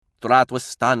drat was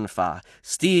stanfa,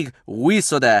 stig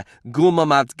wisode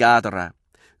gumamat gadra.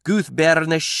 Guth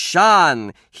berne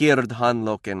shan hird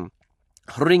hanloken.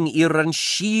 Ring iren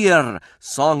sheer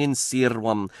song in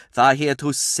sirwam, tha he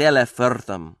to selle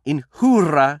furtham. In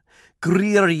hura,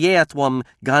 grir yetwam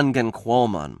gangen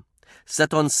quoman.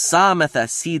 Set on sametha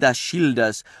sida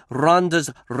shildas,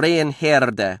 rondas rein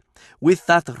herde. With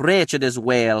that wretched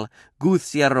wail,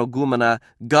 guthsiero gumana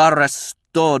garra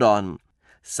stodon.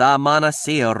 Samana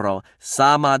sero,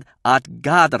 samad at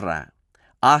gadra.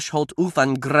 Ashholt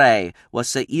ufan grey was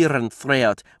se iren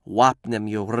threat wapnem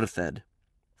jurthed.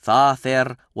 Tha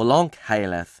ther walonk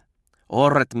heileth,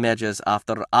 oret medges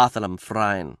after athalam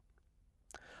frein.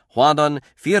 Hwadon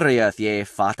firiath ye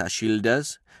fata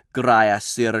shildes, graia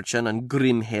sirchen and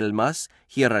grim helmas,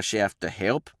 hira chef to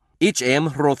help. Ich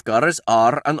Hrothgars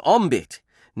are an ombit,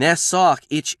 ne sak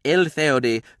ich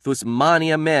eltheode thus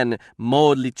mania men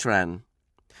modli tren.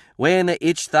 When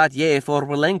ich that ye for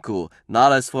Walenku,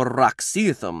 nalas for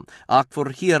Raksithum, ac for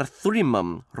hier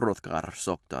thrimum, Hrothgar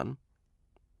soktan.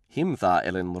 Him tha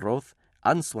Ellen Roth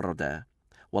answerde,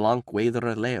 walank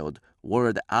weder leod,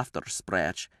 word after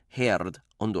sprach, heard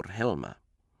under helma.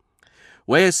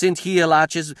 Where sint hier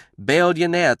laches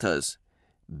Beodienetas,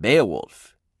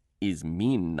 Beowulf is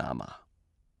min nama.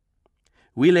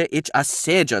 Wille ich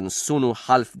assejan sunu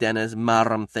halfdenes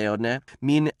maram theodne,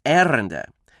 min erende,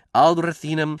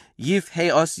 aldrethinum yif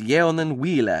heos yeonen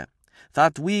wile,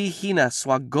 that we hina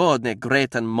swagodne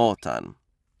gretan motan.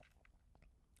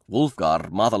 Wulfgar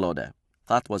mathalode,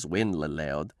 that was winle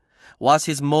leod, was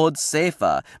his mod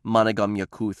safer managam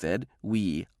yakuthed,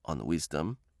 we on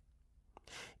wisdom.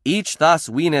 Each thus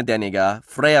wine deniga,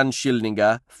 frean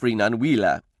shilninga, frinan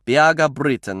wile, beaga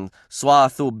Britain,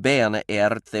 swathu bene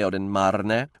theoden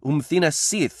marne, thina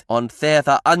sith on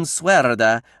thetha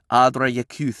answerde adra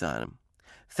yakuthan.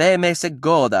 The mese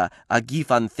goda a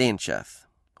gifan thencheth.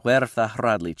 Whertha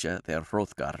hradliche der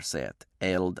Hrothgar set,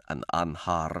 eld an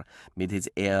anhar, mid his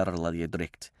la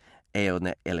jedrikt,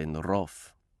 eone Ellen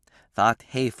rof. That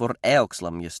he for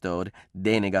elkslam jestod,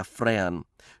 deniga frean,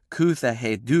 kuthe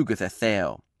he dugethe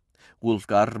theo.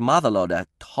 Wulfgar mathalode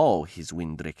to his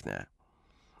windrikne.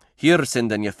 Hier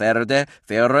sinden je ferde,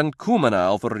 feren kumana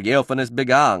over jeofanes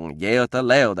begang, jeota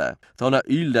leode, thona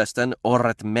yldesten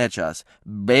oret mejas,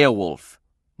 Beowulf,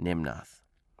 Nimnath.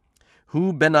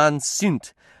 Hu benan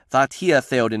sint, that hier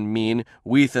theoden min,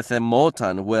 witheth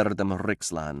motan werdem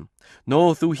rixlan.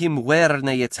 No thu him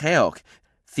werne je theok,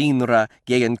 thinra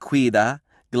gegen quida,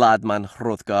 gladman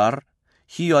Hrothgar,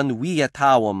 hion wia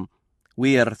tawum,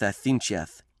 wirthe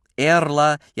thincheth.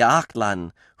 Erla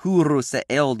jaaklan, huru se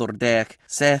elder dek,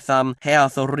 setham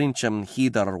heathorinchem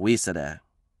hider wisede.